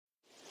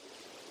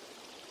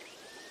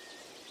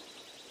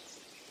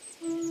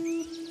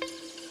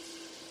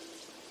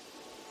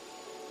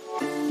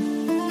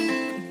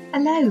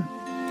Hello!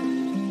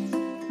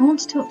 I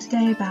want to talk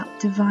today about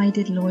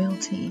divided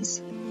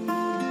loyalties.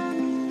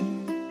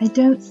 I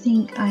don't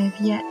think I have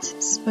yet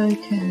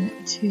spoken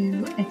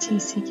to a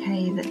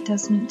TCK that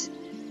doesn't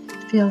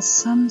feel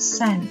some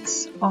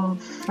sense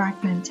of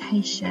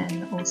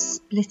fragmentation or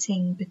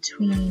splitting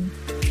between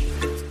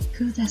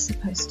who they're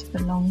supposed to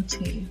belong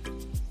to,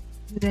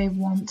 who they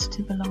want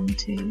to belong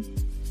to,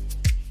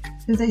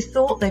 who they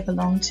thought they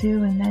belonged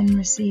to, and then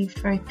received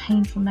very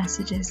painful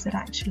messages that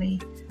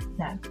actually,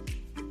 no,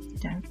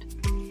 you don't.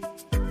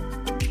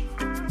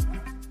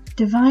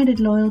 Divided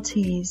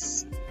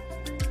loyalties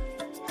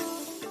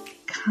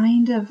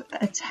kind of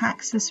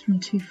attacks us from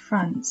two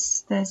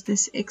fronts. There's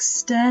this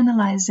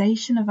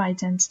externalization of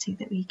identity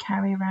that we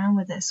carry around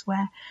with us,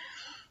 where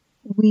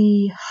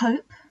we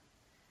hope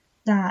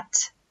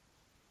that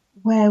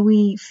where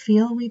we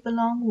feel we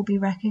belong will be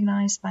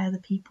recognized by other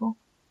people,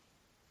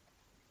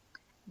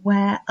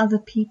 where other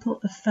people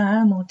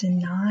affirm or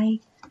deny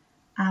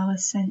our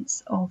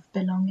sense of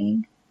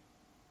belonging.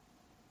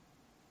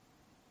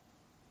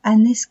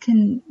 And this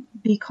can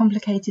be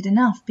complicated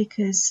enough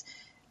because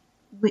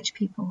which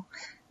people?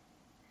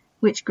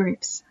 Which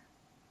groups?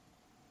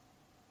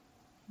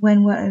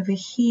 When we're over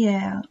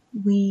here,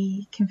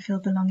 we can feel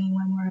belonging.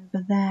 When we're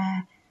over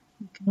there,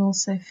 we can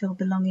also feel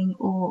belonging,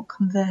 or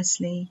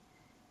conversely,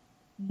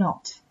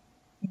 not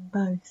in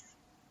both.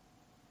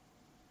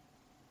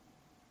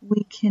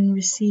 We can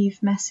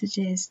receive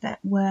messages that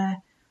were,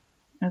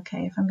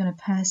 okay, if I'm going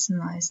to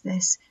personalize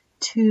this,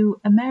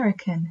 too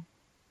American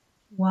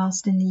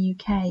whilst in the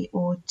UK,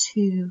 or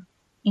too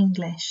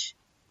English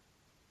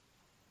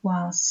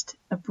whilst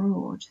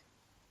abroad.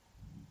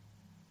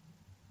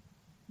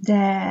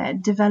 There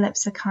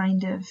develops a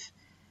kind of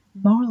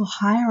moral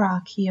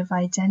hierarchy of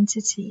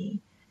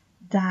identity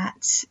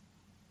that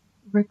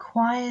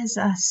requires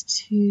us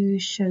to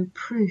show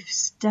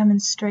proofs,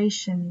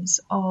 demonstrations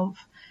of,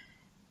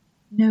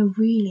 no,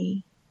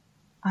 really,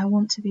 I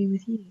want to be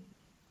with you,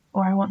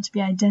 or I want to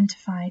be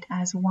identified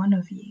as one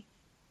of you.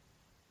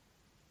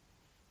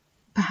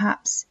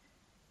 Perhaps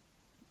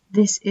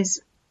this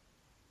is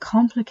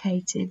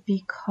complicated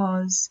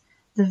because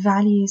the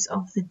values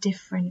of the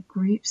different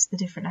groups, the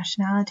different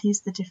nationalities,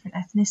 the different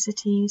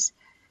ethnicities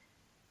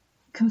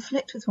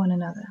conflict with one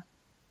another.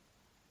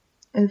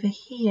 Over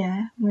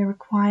here, we're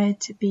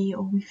required to be,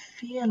 or we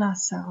feel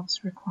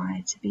ourselves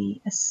required to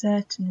be, a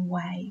certain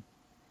way,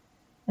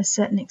 a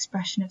certain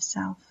expression of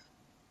self,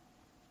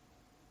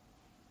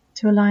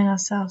 to align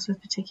ourselves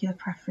with particular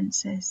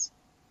preferences.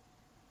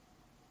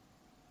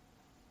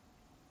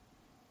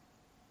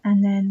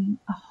 And then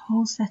a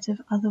whole set of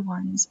other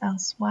ones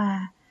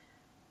elsewhere.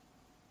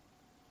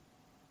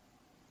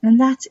 And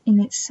that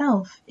in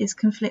itself is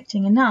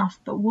conflicting enough,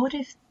 but what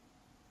if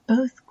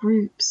both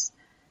groups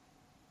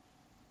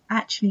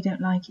actually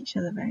don't like each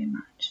other very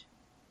much,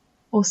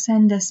 or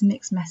send us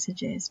mixed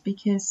messages,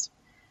 because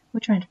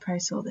we're trying to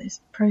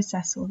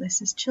process all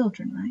this as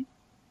children, right?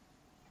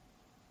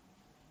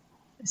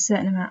 A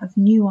certain amount of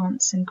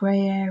nuance and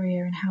grey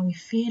area in how we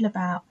feel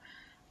about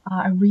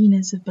our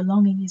arenas of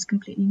belonging is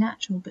completely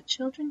natural, but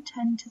children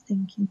tend to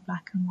think in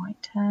black and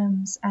white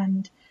terms,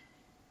 and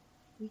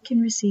we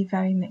can receive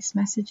very mixed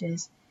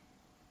messages.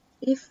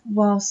 If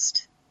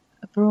whilst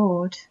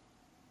abroad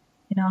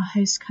in our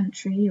host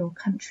country or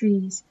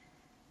countries,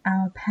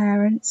 our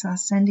parents, our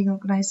sending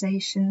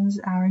organisations,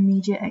 our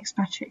immediate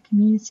expatriate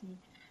community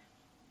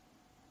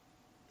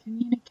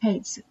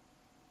communicates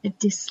a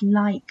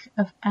dislike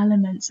of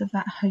elements of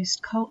that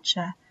host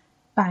culture,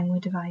 bang, we're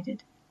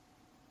divided.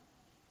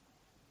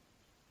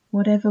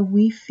 Whatever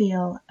we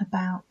feel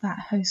about that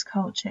host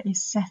culture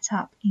is set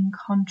up in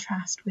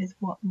contrast with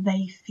what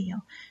they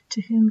feel.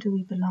 To whom do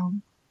we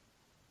belong?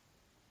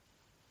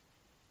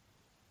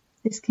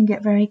 This can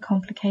get very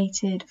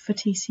complicated for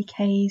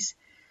TCKs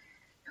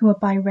who are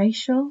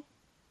biracial,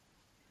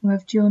 who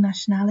have dual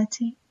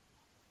nationality,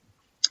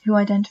 who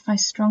identify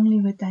strongly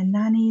with their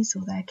nannies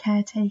or their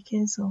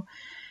caretakers or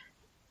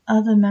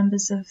other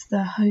members of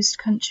the host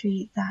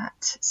country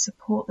that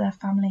support their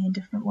family in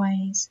different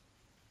ways.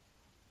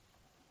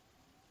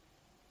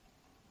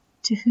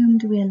 To whom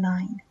do we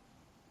align?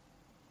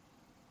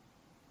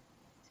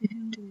 To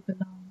whom do we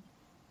belong?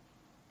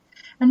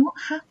 And what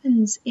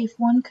happens if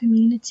one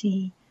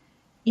community,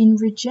 in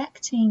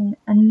rejecting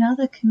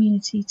another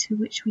community to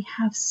which we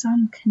have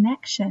some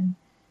connection,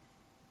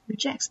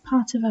 rejects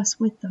part of us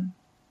with them?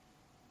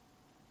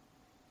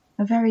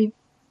 A very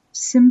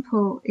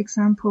simple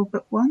example,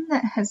 but one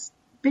that has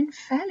been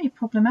fairly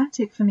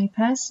problematic for me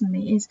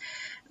personally, is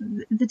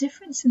the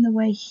difference in the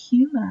way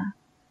humour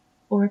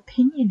or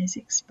opinion is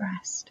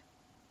expressed.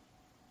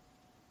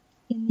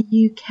 In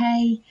the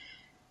UK,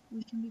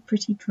 we can be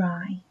pretty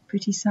dry,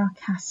 pretty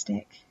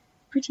sarcastic,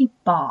 pretty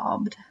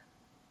barbed.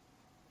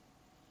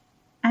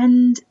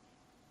 And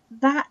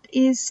that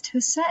is, to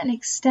a certain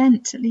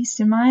extent, at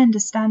least in my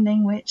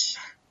understanding, which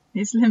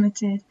is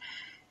limited,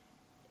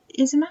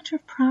 is a matter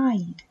of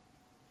pride,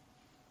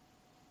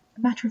 a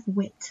matter of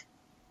wit,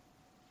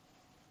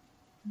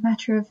 a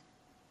matter of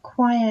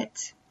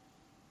quiet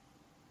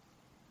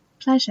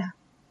pleasure.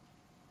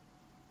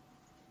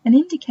 an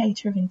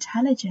indicator of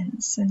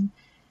intelligence and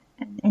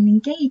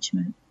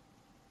engagement.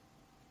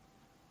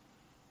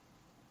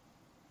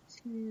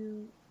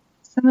 To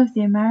some of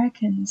the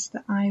Americans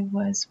that I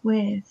was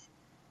with,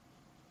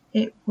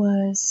 it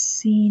was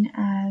seen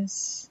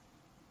as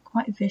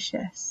quite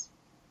vicious,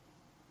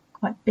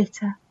 quite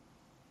bitter,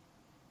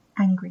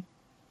 angry.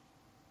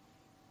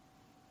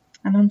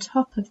 And on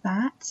top of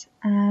that,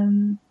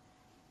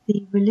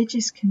 the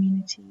religious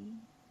community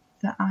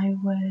that I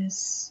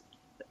was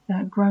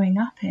growing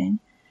up in,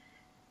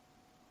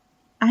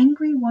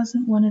 angry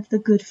wasn't one of the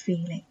good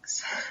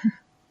feelings,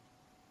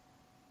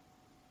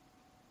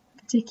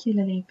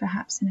 particularly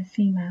perhaps in a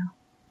female.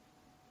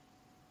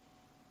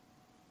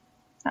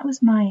 That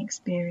was my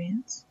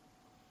experience.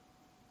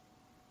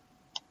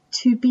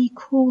 To be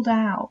called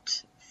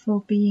out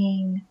for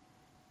being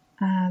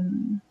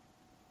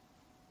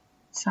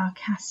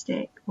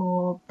sarcastic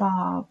or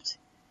barbed,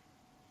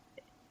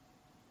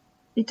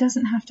 it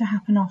doesn't have to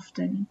happen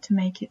often to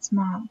make its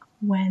mark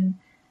when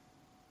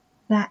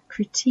that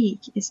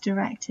critique is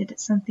directed at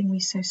something we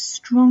so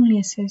strongly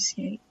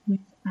associate with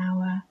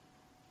our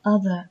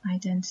other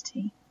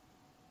identity.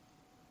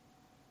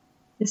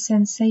 The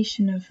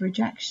sensation of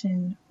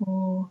rejection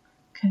or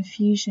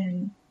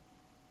confusion,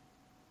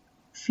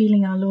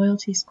 feeling our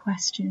loyalties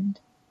questioned.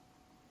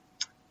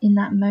 In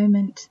that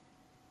moment,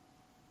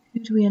 who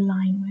do we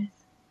align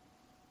with?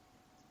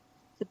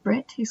 The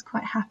Brit who's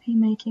quite happy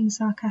making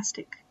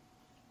sarcastic,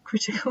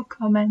 critical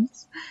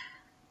comments,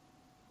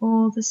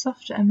 or the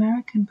softer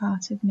American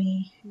part of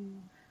me who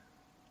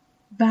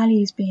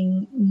values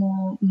being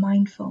more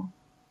mindful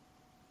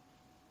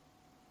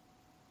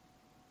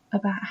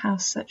about how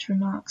such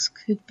remarks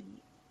could be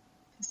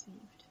perceived.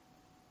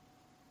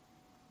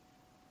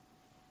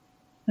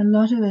 A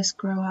lot of us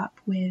grow up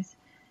with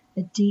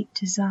a deep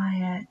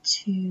desire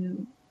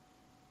to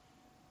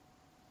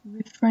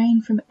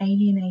refrain from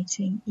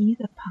alienating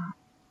either part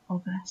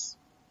of us.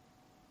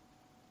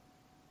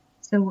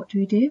 So what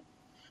do?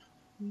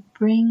 We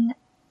bring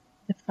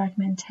the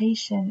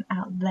fragmentation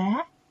out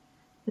there,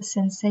 the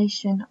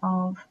sensation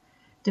of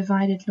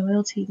divided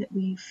loyalty that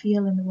we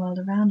feel in the world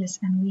around us,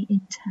 and we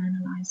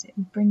internalize it,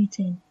 we bring it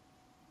in.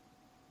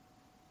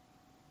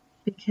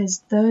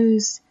 Because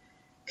those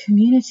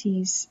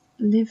communities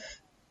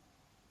live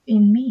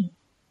in me.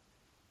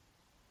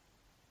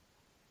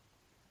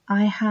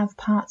 I have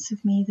parts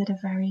of me that are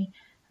very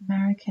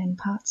American,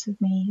 parts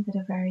of me that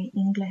are very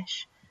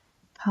English,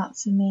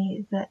 parts of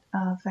me that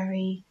are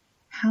very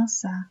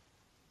Hausa.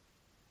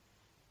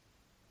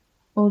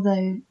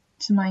 Although,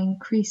 to my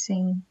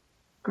increasing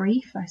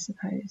grief, I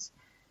suppose,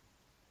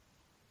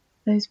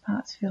 those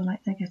parts feel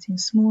like they're getting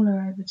smaller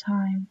over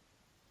time.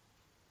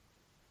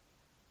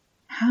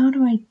 How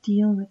do I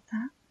deal with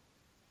that?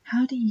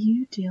 How do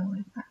you deal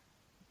with that?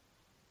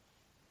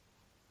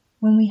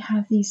 When we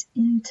have these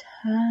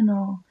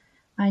internal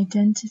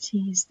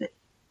identities that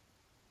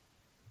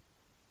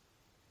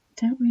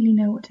don't really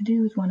know what to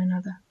do with one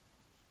another.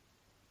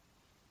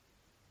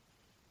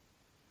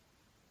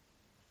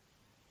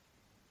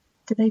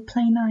 Do they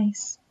play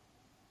nice?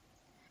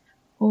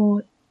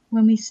 Or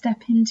when we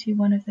step into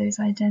one of those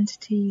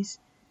identities,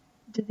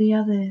 do the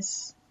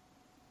others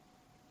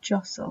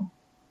jostle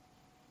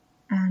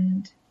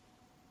and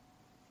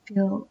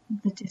feel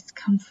the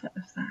discomfort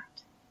of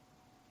that?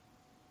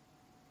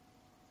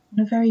 On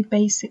a very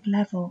basic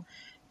level,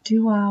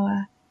 do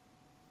our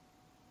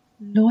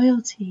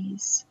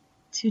loyalties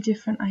to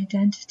different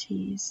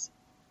identities,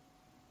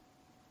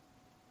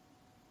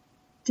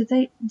 do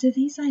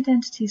these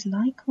identities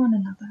like one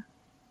another?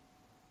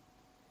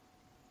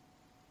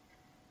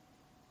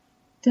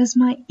 Does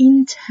my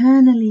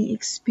internally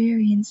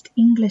experienced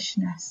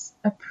Englishness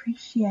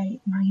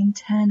appreciate my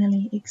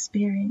internally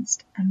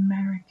experienced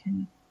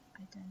American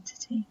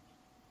identity?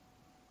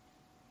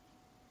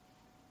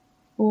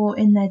 Or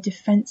in their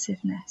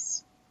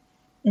defensiveness,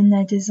 in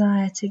their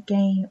desire to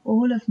gain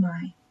all of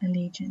my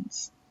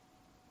allegiance,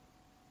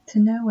 to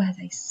know where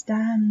they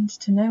stand,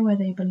 to know where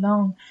they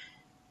belong,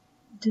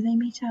 do they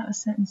mete out a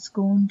certain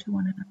scorn to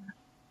one another?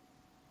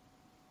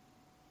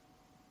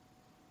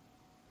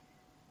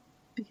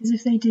 Because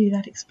if they do,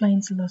 that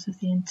explains a lot of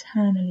the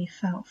internally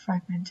felt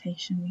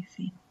fragmentation we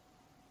feel.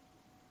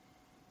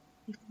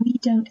 If we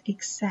don't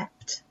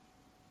accept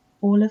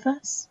all of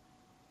us,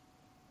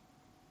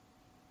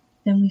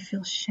 then we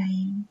feel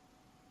shame,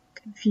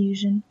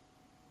 confusion,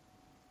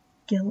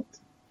 guilt.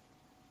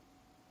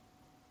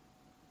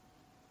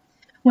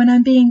 When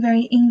I'm being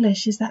very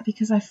English, is that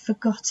because I've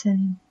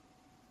forgotten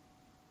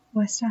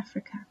West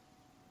Africa?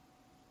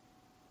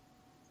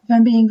 If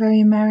I'm being very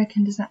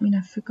American, does that mean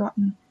I've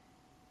forgotten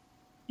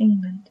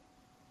England?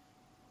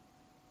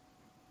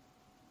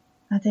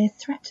 Are they a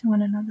threat to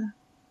one another?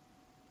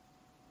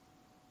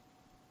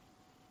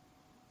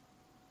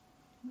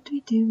 What do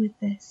we do with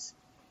this?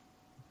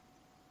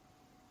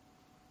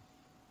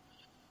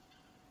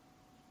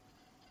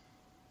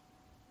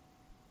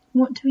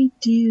 What do we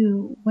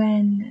do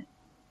when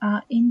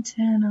our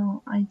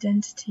internal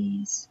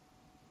identities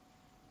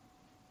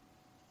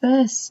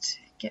first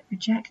get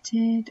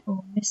rejected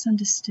or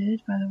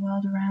misunderstood by the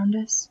world around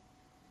us,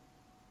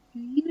 who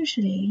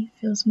usually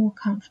feels more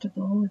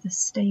comfortable with a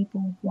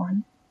stable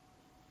one.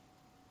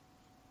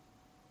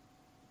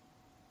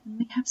 And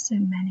we have so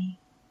many.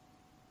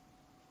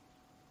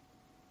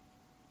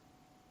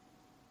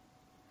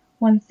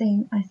 One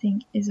thing I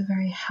think is a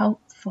very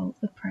helpful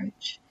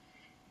approach.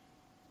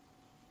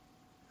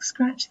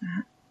 Scratch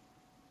that.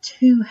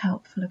 2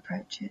 helpful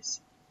approaches.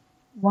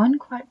 One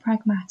quite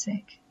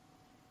pragmatic,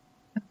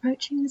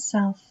 approaching the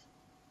self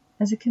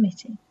as a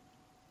committee.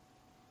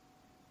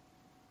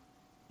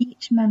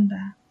 Each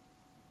member,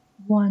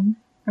 one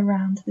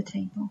around the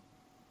table.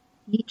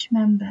 Each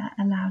member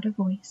allowed a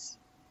voice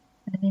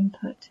and an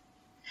input.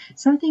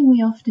 Something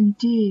we often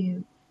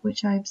do,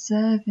 which I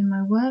observe in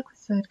my work with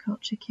third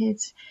culture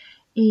kids,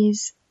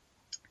 is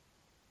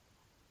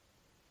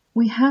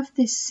we have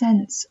this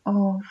sense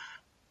of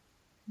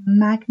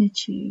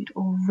magnitude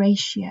or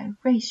ratio.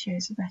 Ratio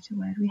is a better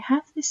word. We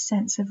have this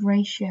sense of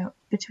ratio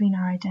between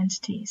our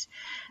identities.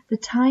 The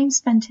time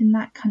spent in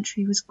that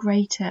country was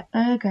greater,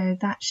 ergo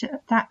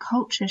that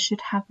culture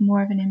should have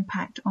more of an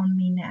impact on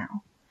me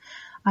now.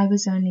 I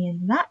was only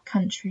in that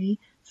country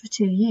for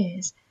 2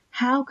 years.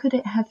 How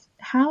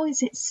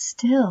is it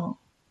still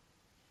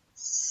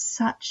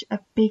such a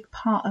big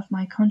part of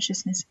my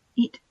consciousness?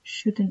 It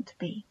shouldn't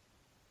be.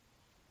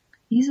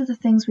 These are the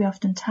things we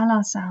often tell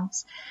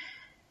ourselves,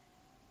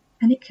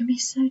 and it can be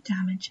so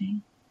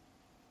damaging.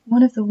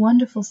 One of the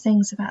wonderful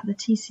things about the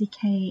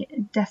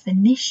TCK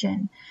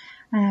definition,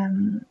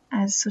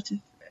 as sort of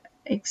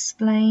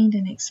explained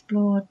and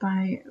explored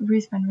by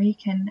Ruth Van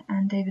Reken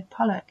and David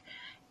Pollock,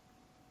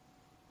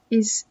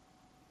 is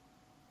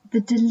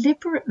the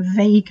deliberate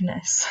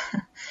vagueness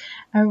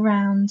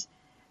around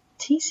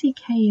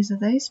TCKs are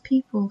those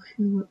people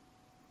who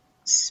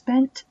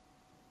spent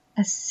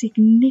a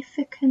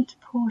significant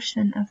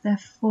portion of their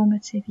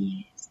formative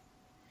years.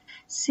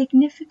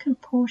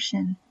 Significant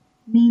portion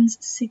means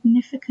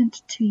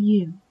significant to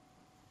you.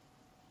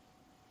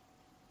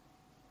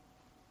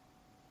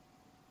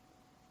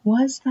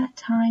 Was that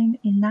time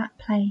in that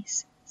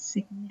place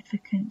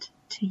significant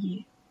to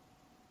you?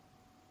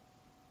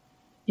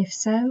 If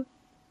so,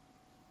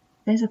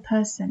 there's a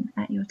person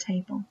at your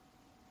table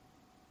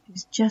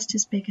who's just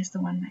as big as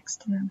the one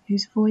next to them,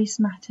 whose voice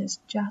matters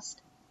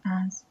just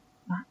as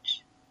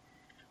much.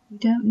 We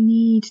don't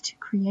need to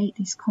create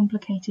these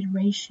complicated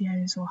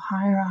ratios or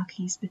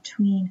hierarchies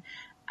between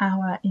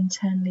our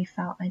internally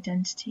felt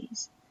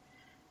identities.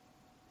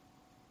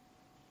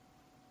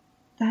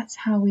 That's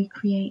how we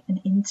create an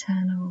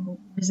internal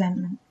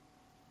resentment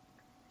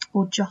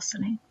or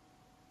jostling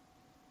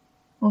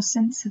or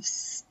sense of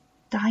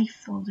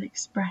stifled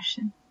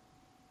expression.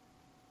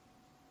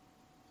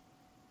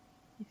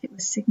 If it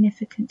was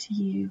significant to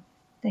you,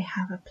 they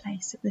have a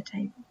place at the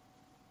table.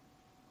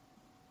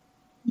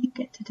 You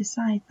get to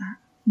decide that,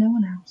 no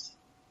one else.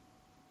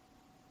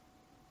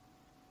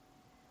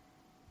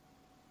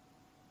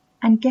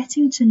 And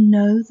getting to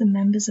know the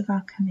members of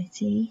our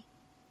committee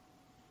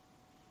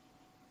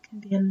can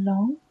be a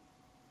long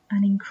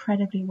and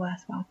incredibly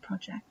worthwhile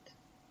project.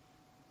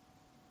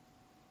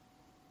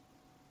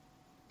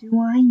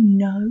 Do I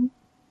know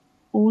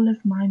all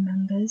of my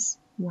members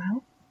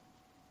well?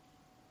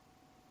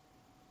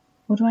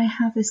 Or do I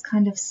have this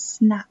kind of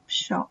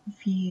snapshot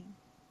view?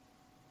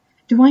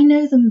 Do I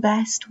know them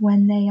best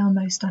when they are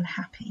most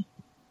unhappy?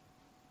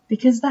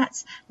 Because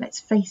that's, let's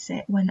face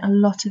it, when a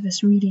lot of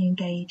us really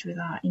engage with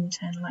our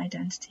internal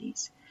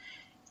identities.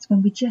 It's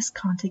when we just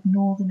can't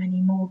ignore them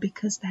anymore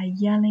because they're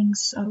yelling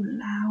so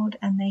loud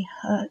and they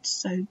hurt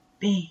so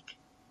big.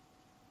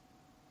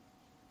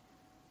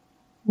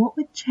 What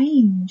would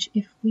change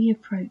if we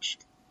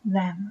approached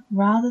them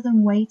rather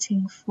than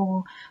waiting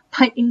for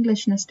my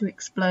Englishness to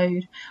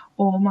explode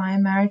or my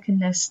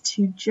Americanness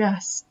to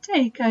just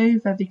take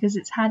over because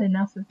it's had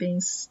enough of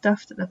being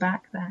stuffed at the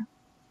back there?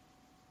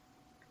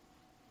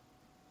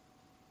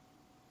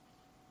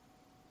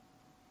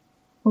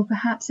 Or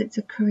perhaps it's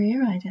a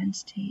career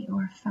identity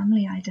or a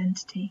family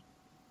identity.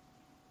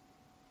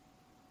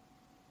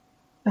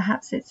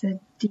 Perhaps it's a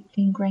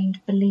deeply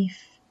ingrained belief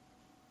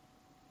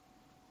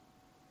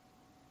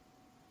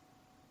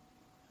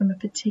from a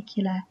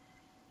particular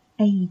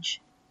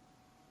age,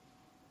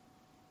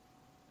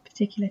 a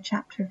particular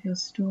chapter of your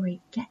story.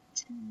 Get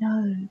to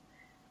know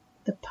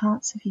the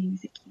parts of you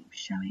that keep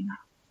showing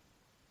up.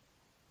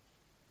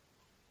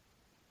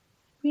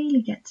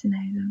 Really get to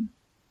know them.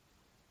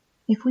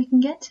 If we can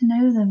get to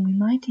know them, we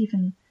might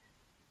even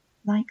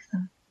like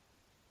them.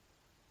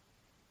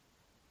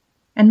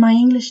 And my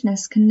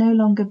Englishness can no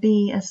longer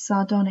be a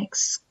sardonic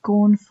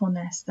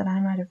scornfulness that I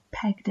might have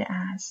pegged it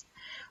as,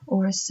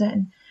 or a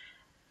certain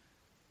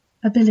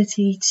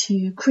ability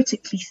to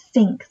critically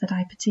think that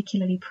I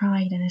particularly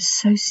pride and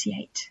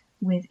associate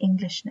with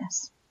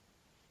Englishness.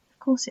 Of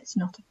course, it's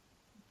not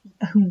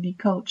the only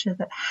culture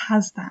that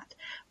has that,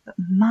 but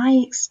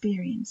my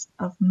experience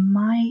of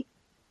my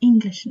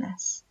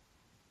Englishness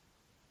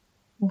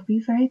will be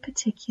very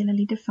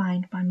particularly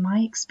defined by my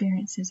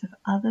experiences of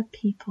other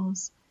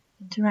people's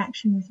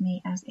interaction with me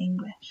as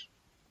English.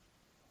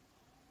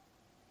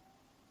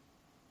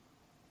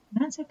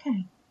 That's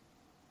okay.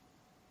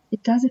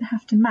 It doesn't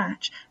have to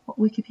match what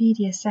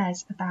Wikipedia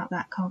says about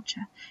that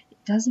culture. It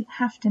doesn't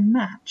have to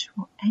match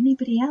what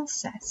anybody else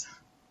says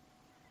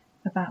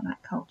about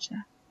that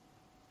culture.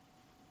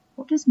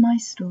 What does my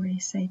story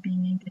say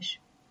being English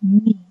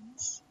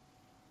means?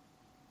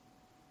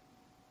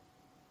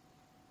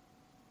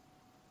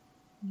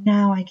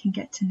 Now I can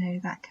get to know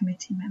that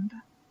committee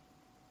member.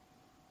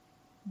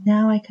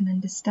 Now I can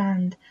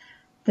understand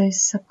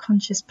those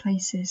subconscious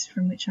places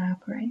from which I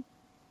operate.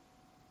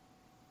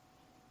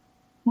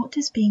 What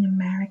does being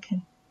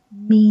American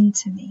mean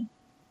to me?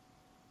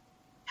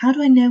 How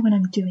do I know when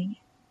I'm doing it?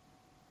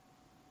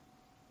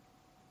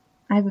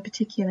 I have a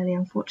particularly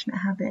unfortunate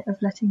habit of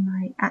letting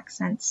my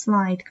accent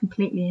slide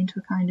completely into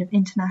a kind of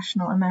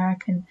international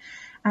American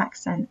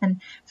accent. And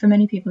for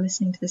many people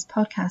listening to this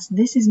podcast,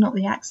 this is not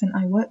the accent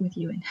I work with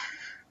you in.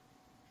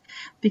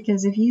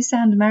 Because if you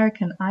sound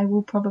American, I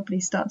will probably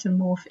start to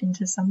morph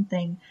into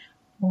something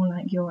more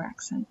like your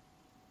accent.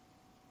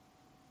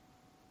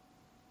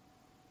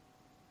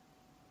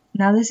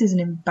 Now, this is an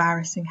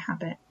embarrassing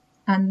habit,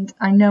 and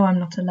I know I'm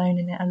not alone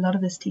in it. A lot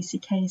of us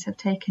TCKs have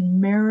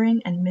taken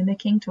mirroring and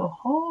mimicking to a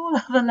whole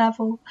other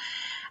level,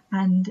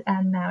 and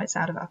now it's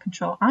out of our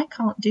control. I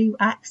can't do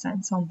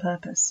accents on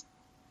purpose.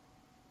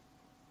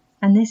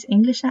 And this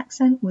English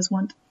accent was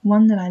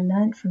one that I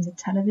learned from the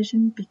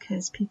television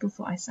because people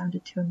thought I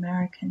sounded too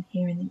American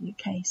here in the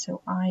UK,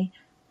 so I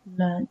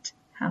learnt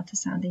how to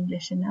sound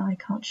English, and now I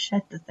can't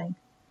shed the thing.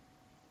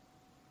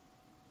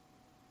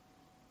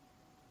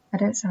 I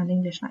don't sound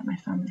English like my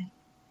family.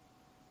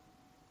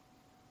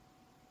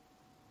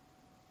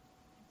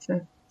 It's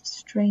a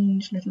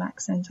strange little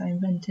accent I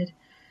invented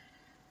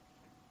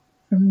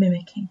from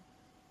mimicking.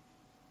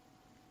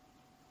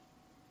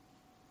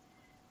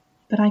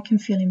 But I can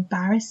feel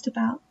embarrassed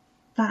about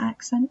that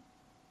accent,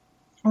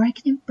 or I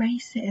can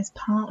embrace it as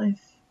part of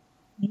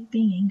me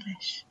being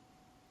English.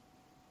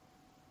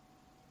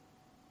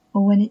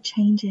 Or when it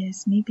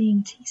changes, me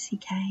being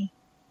TCK.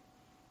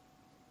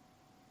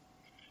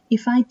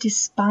 If I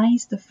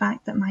despise the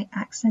fact that my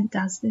accent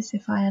does this,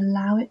 if I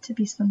allow it to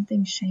be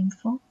something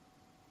shameful,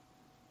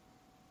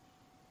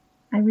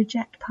 I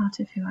reject part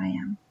of who I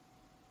am.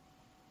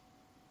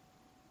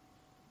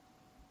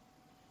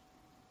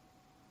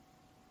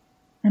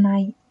 And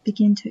I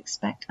begin to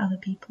expect other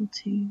people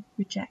to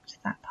reject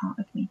that part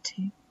of me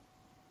too.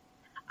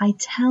 I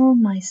tell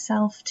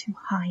myself to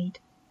hide.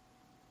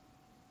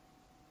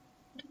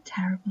 What a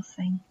terrible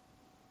thing.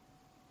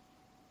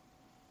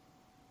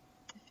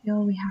 To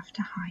feel we have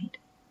to hide.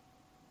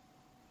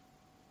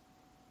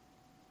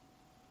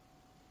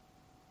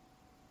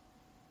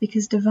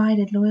 Because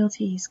divided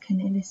loyalties can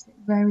elicit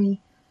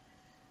very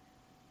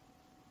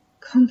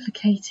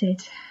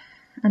complicated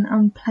and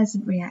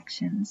unpleasant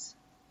reactions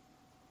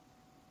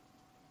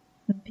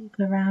from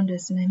people around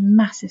us and a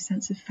massive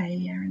sense of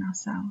failure in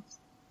ourselves.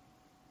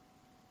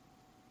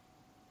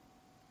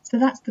 So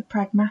that's the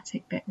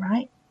pragmatic bit,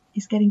 right?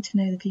 Is getting to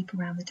know the people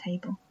around the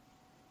table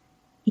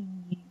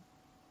in you.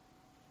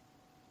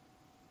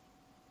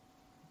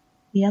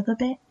 The other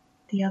bit,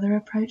 the other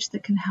approach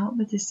that can help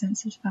with this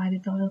sense of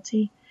divided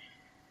loyalty,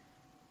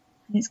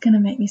 and it's going to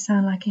make me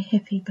sound like a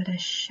hippie, but a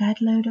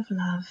shed load of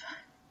love.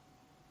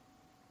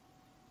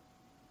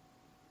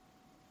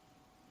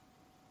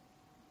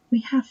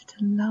 We have to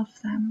love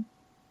them.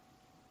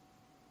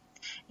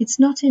 It's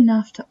not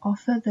enough to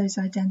offer those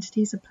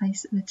identities a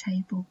place at the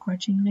table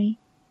grudgingly,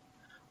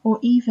 or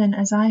even,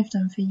 as I've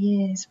done for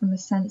years, from a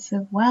sense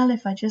of, well,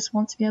 if I just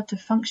want to be able to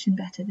function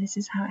better, this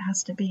is how it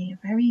has to be,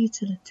 a very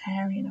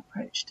utilitarian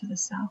approach to the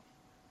self.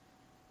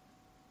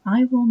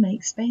 I will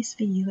make space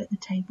for you at the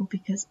table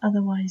because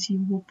otherwise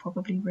you will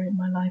probably ruin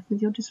my life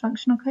with your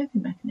dysfunctional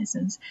coping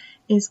mechanisms,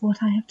 is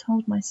what I have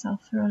told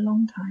myself for a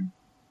long time.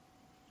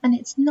 And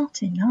it's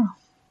not enough.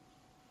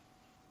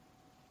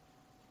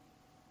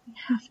 We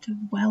have to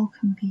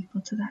welcome people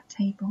to that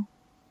table.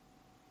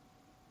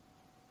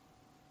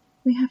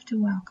 We have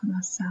to welcome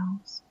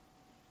ourselves.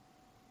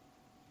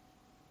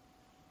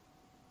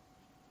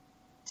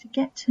 To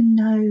get to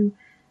know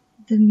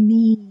the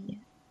me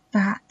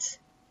that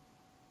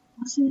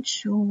wasn't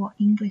sure what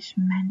English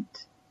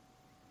meant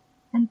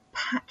and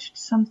patched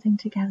something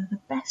together the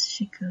best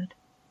she could.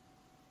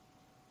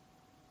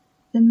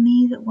 The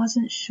me that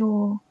wasn't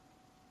sure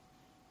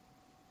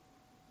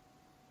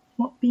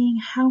what being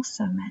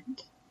Hausa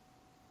meant,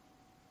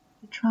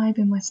 the tribe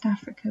in West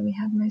Africa we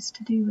had most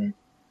to do with,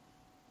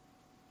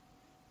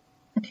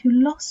 and who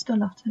lost a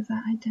lot of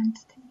that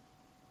identity.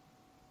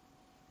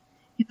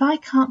 If I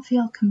can't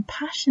feel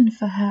compassion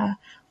for her,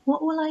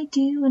 what will I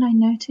do when I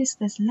notice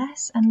there's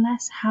less and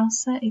less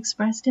Hausa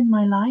expressed in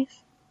my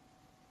life?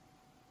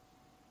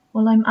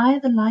 Well, I'm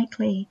either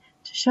likely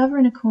to shove her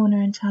in a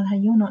corner and tell her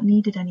you're not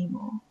needed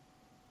anymore,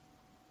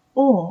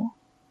 or,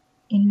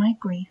 in my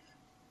grief,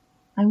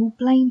 I will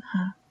blame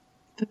her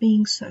for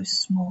being so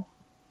small,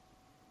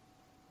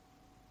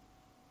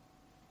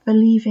 for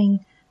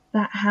leaving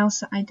that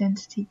Hausa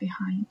identity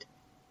behind,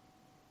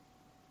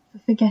 for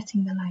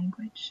forgetting the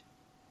language,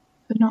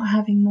 for not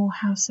having more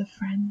Hausa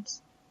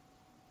friends.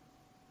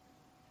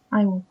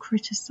 I will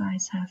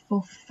criticize her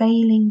for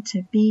failing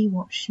to be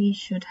what she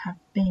should have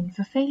been,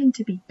 for failing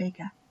to be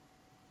bigger.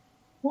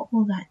 What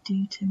will that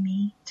do to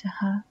me, to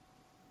her?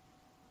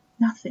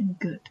 Nothing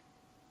good.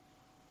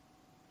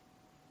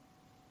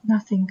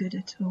 Nothing good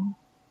at all.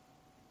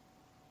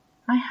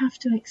 I have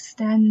to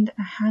extend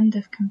a hand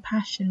of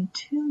compassion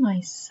to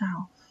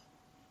myself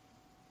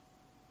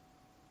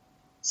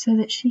so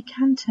that she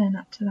can turn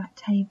up to that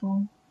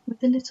table with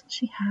the little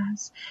she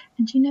has.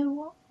 And you know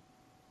what?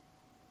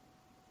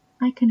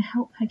 I can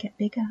help her get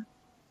bigger.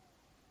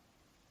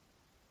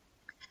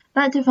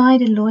 That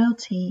divided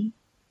loyalty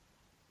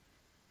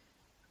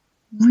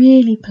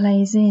really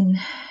plays in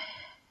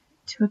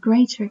to a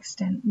greater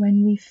extent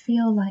when we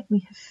feel like we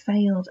have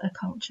failed a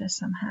culture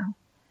somehow.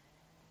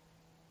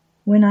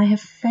 When I have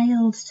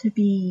failed to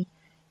be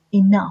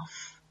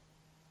enough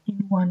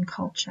in one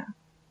culture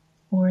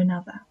or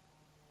another.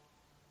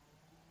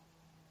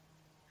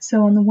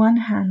 So on the one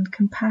hand,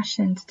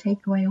 compassion to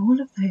take away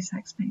all of those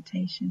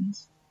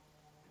expectations,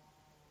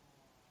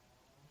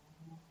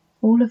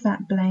 all of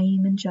that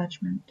blame and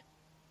judgment,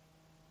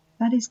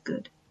 that is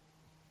good.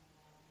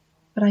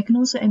 But I can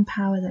also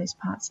empower those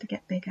parts to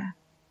get bigger.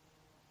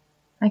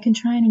 I can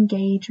try and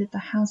engage with the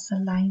Hausa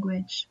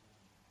language.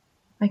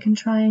 I can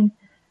try and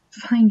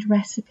find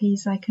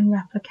recipes I can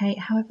replicate,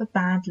 however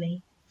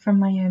badly, from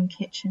my own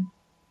kitchen.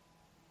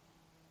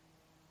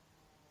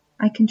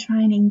 I can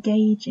try and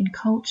engage in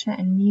culture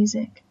and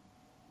music.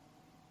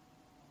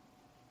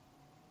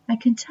 I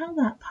can tell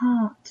that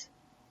part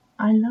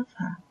I love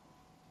her.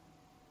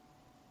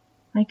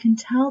 I can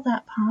tell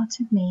that part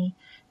of me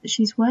that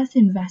she's worth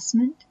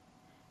investment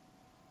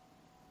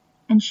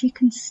and she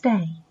can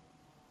stay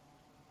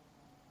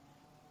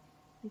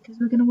because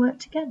we're going to work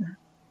together.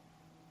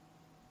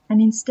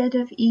 And instead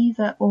of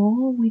either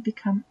or, we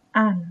become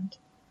and.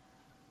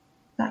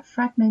 That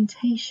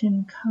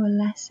fragmentation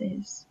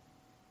coalesces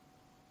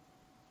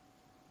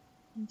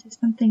into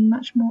something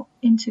much more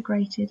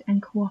integrated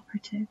and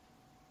cooperative.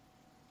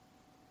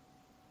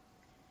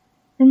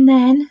 And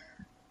then,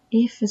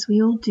 if, as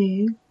we all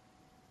do,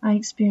 I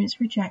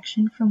experience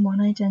rejection from one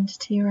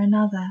identity or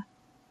another,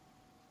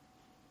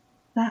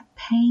 that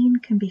pain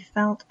can be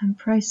felt and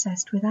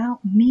processed without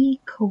me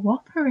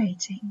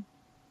cooperating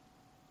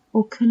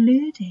or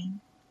colluding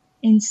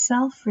in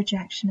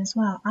self-rejection as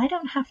well. I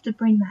don't have to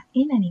bring that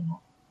in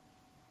anymore.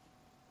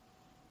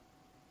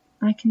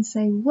 I can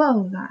say,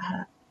 whoa, that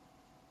hurt.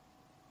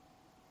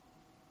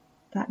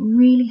 That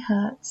really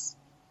hurts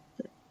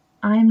that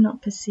I am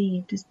not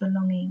perceived as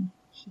belonging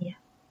here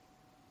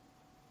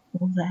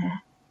or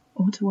there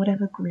or to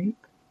whatever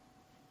group.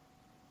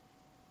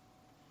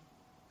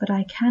 But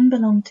I can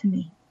belong to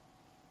me.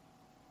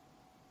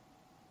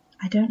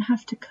 I don't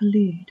have to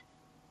collude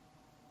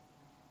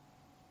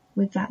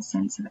with that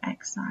sense of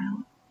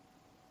exile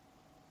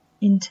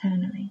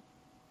internally.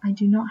 I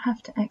do not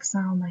have to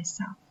exile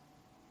myself.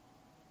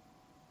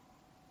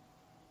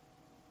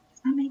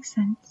 Does that make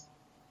sense?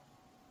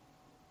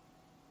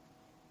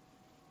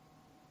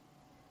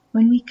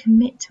 When we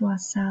commit to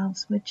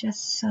ourselves, we're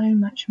just so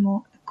much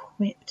more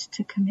equipped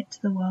to commit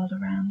to the world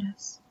around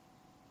us.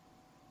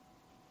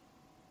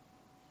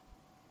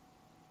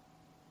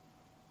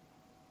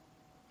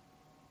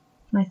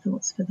 My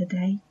thoughts for the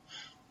day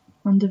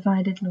on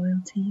divided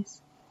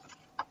loyalties.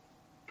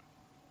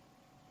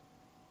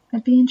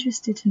 I'd be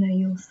interested to know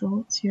your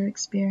thoughts, your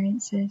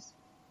experiences.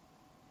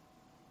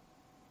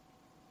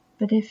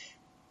 But if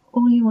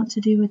all you want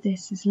to do with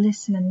this is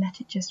listen and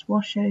let it just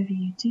wash over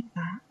you, do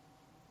that.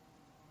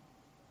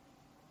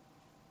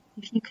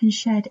 If you can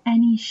shed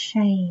any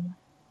shame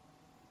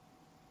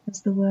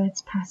as the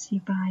words pass you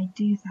by,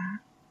 do that.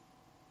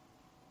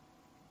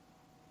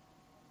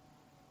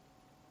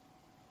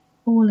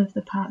 All of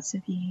the parts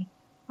of you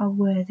are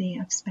worthy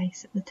of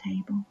space at the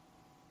table.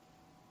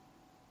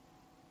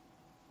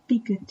 Be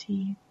good to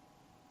you.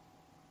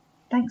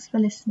 Thanks for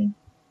listening.